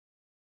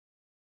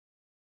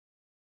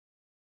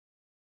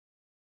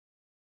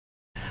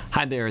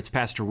Hi there, it's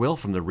Pastor Will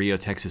from the Rio,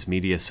 Texas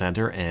Media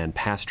Center and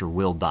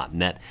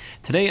PastorWill.net.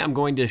 Today I'm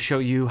going to show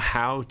you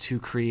how to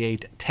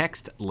create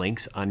text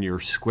links on your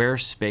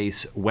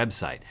Squarespace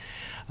website.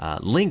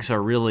 Links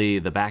are really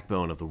the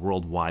backbone of the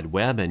World Wide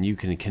Web, and you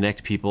can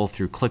connect people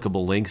through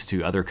clickable links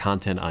to other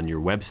content on your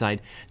website,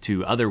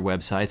 to other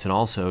websites, and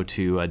also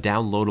to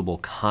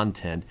downloadable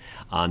content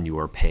on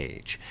your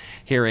page.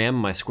 Here I am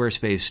in my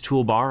Squarespace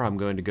toolbar. I'm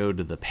going to go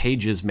to the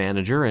Pages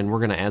Manager, and we're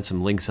going to add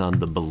some links on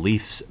the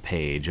Beliefs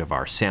page of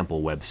our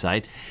sample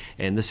website.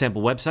 And the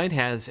sample website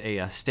has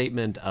a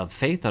statement of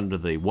faith under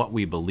the What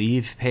We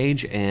Believe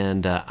page,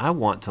 and I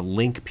want to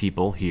link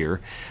people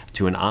here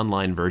to an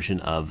online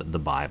version of the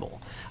Bible.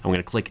 I'm going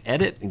to click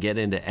Edit and get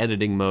into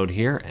editing mode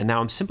here, and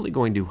now I'm simply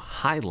going to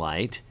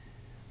highlight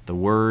the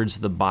words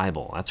the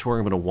Bible. That's where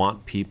I'm going to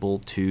want people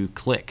to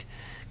click.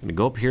 I'm going to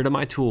go up here to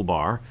my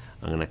toolbar.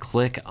 I'm going to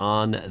click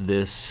on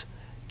this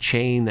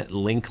chain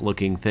link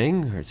looking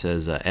thing where it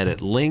says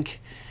Edit Link,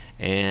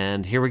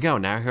 and here we go.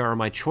 Now here are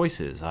my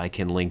choices. I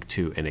can link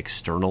to an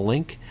external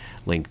link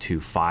to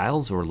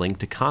files, or link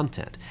to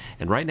content.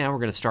 And right now we're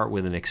going to start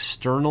with an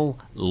external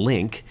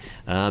link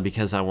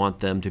because I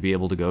want them to be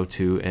able to go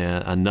to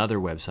another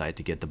website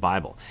to get the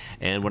Bible.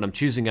 And what I'm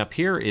choosing up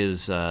here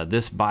is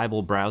this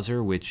Bible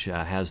browser, which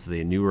has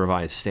the New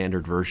Revised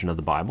Standard Version of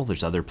the Bible.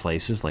 There's other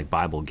places like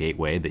Bible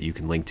Gateway that you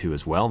can link to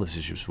as well. This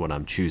is just what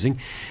I'm choosing.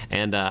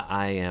 And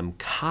I am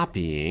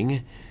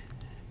copying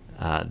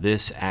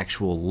this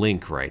actual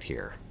link right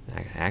here.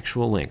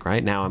 Actual link.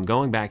 Right now I'm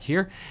going back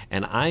here,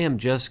 and I am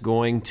just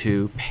going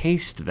to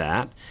paste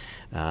that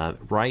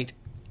right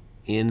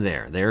in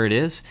there. There it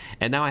is.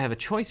 And now I have a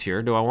choice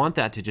here. Do I want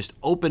that to just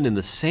open in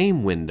the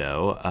same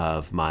window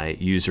of my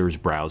user's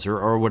browser,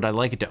 or would I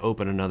like it to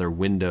open another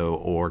window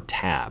or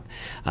tab?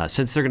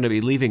 Since they're going to be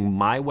leaving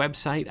my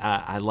website,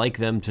 I like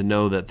them to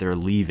know that they're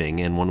leaving,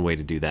 and one way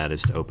to do that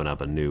is to open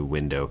up a new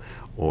window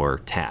or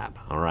tab.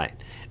 All right.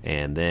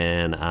 And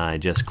then I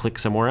just click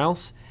somewhere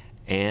else,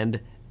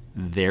 and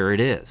there it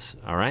is.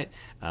 All right,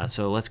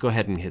 so let's go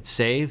ahead and hit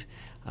save.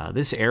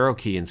 This arrow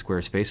key in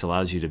Squarespace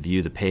allows you to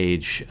view the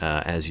page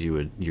as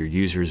your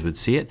users would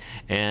see it.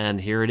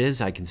 And here it is.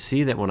 I can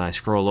see that when I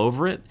scroll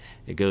over it,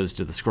 it goes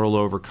to the scroll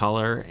over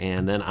color,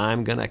 and then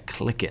I'm going to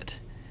click it.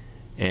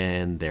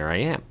 And there I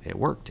am. It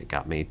worked. It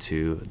got me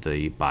to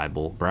the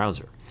Bible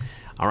browser.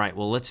 All right,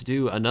 well, let's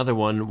do another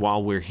one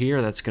while we're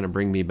here. That's going to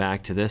bring me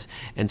back to this.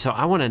 And so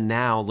I want to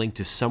now link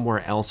to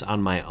somewhere else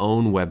on my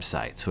own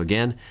website. So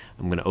again,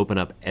 I'm going to open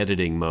up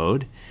editing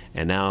mode.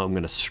 And now I'm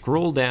going to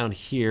scroll down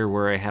here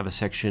where I have a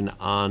section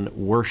on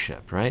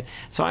worship, right?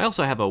 So I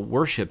also have a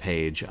worship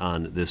page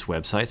on this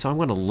website. So I'm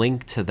going to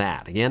link to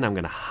that. Again, I'm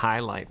going to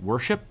highlight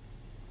worship.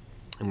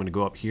 I'm going to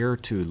go up here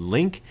to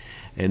link.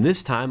 And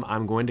this time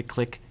I'm going to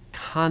click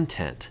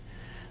content.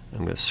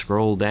 I'm going to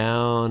scroll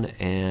down,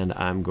 and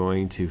I'm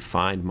going to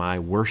find my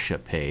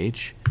worship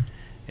page,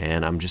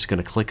 and I'm just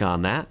going to click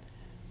on that,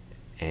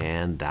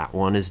 and that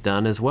one is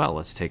done as well.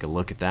 Let's take a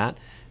look at that.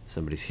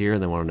 Somebody's here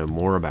and they want to know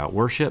more about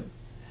worship.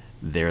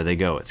 There they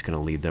go. It's going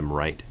to lead them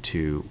right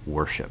to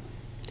worship.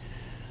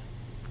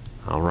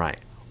 All right,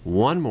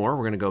 one more.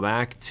 We're going to go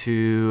back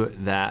to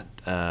that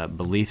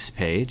beliefs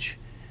page,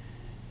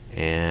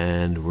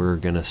 and we're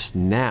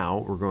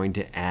going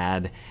to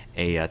add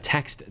a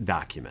text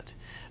document.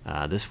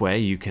 This way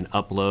you can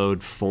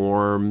upload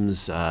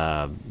forms,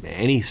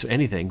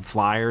 anything,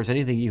 flyers,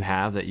 anything you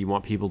have that you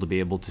want people to be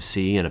able to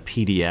see in a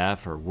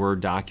PDF or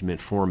Word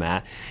document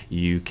format.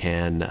 You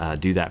can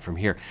do that from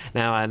here.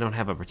 Now, I don't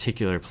have a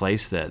particular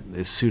place that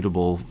is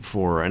suitable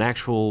for an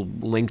actual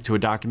link to a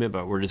document,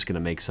 but we're just going to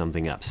make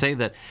something up. Say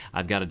that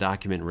I've got a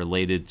document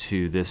related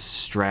to this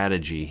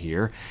strategy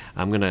here.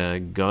 I'm going to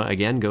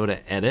go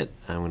to Edit.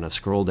 I'm going to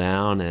scroll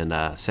down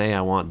and say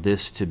I want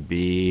this to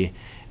be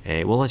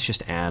well, let's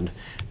just add,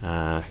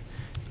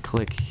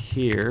 click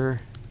here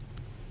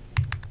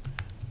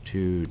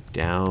to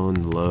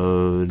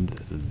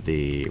download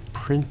the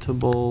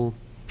printable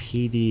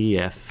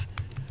PDF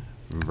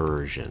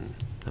version.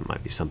 That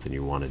might be something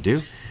you want to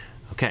do.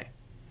 Okay,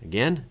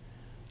 again,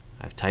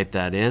 I've typed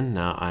that in.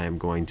 Now I am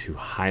going to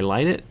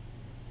highlight it.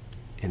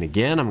 And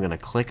again, I'm going to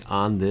click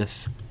on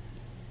this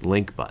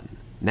link button.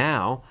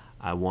 Now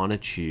I want to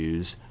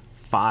choose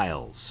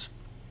Files.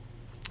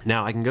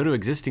 Now I can go to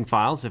existing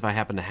files if I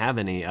happen to have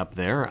any up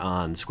there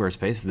on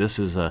Squarespace. This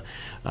is a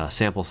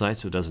sample site,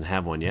 so it doesn't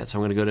have one yet. So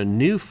I'm going to go to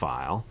New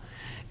File.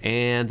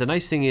 And the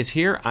nice thing is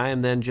here, I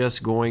am then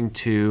just going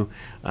to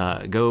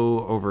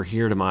go over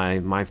here to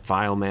my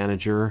file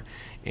manager,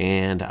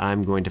 and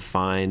I'm going to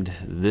find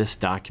this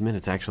document.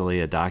 It's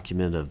actually a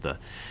document of the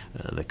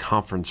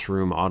conference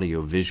room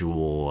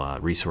audio-visual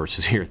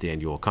resources here at the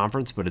annual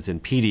conference, but it's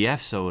in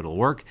PDF, so it'll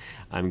work.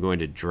 I'm going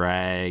to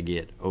drag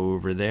it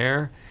over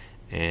there,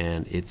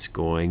 and it's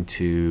going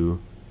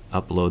to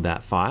upload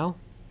that file.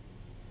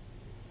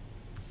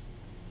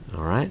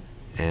 All right,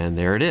 and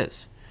there it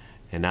is.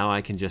 And now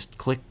I can just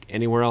click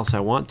anywhere else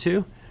I want to.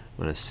 I'm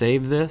going to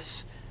save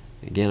this,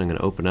 Again, I'm going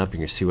to open up and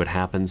you're going to see what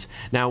happens.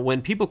 Now,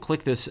 when people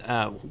click this,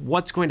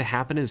 what's going to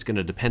happen is going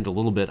to depend a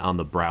little bit on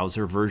the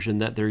browser version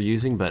that they're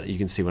using, but you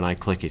can see when I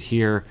click it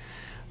here,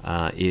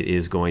 it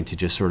is going to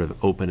just sort of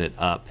open it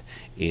up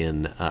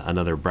in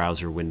another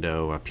browser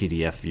window, a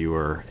PDF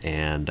viewer,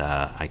 and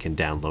I can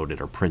download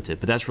it or print it.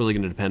 But that's really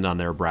going to depend on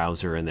their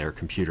browser and their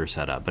computer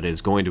setup. But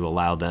it's going to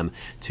allow them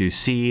to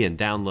see and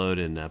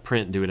download and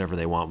print and do whatever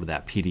they want with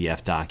that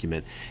PDF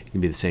document. It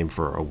can be the same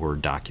for a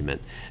Word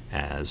document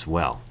as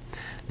well.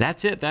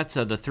 That's it. That's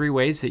the 3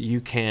 ways that you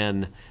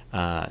can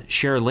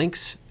share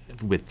links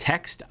with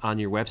text on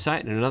your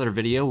website. In another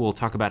video, we'll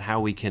talk about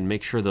how we can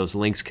make sure those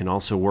links can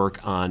also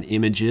work on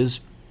images,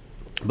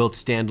 both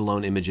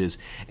standalone images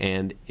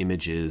and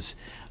images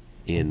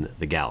in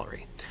the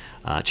gallery.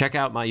 Check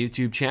out my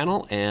YouTube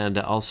channel and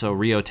also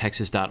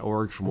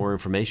riotexas.org for more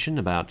information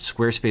about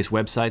Squarespace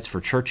websites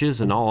for churches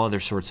and all other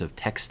sorts of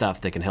tech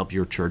stuff that can help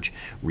your church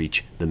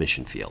reach the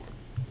mission field.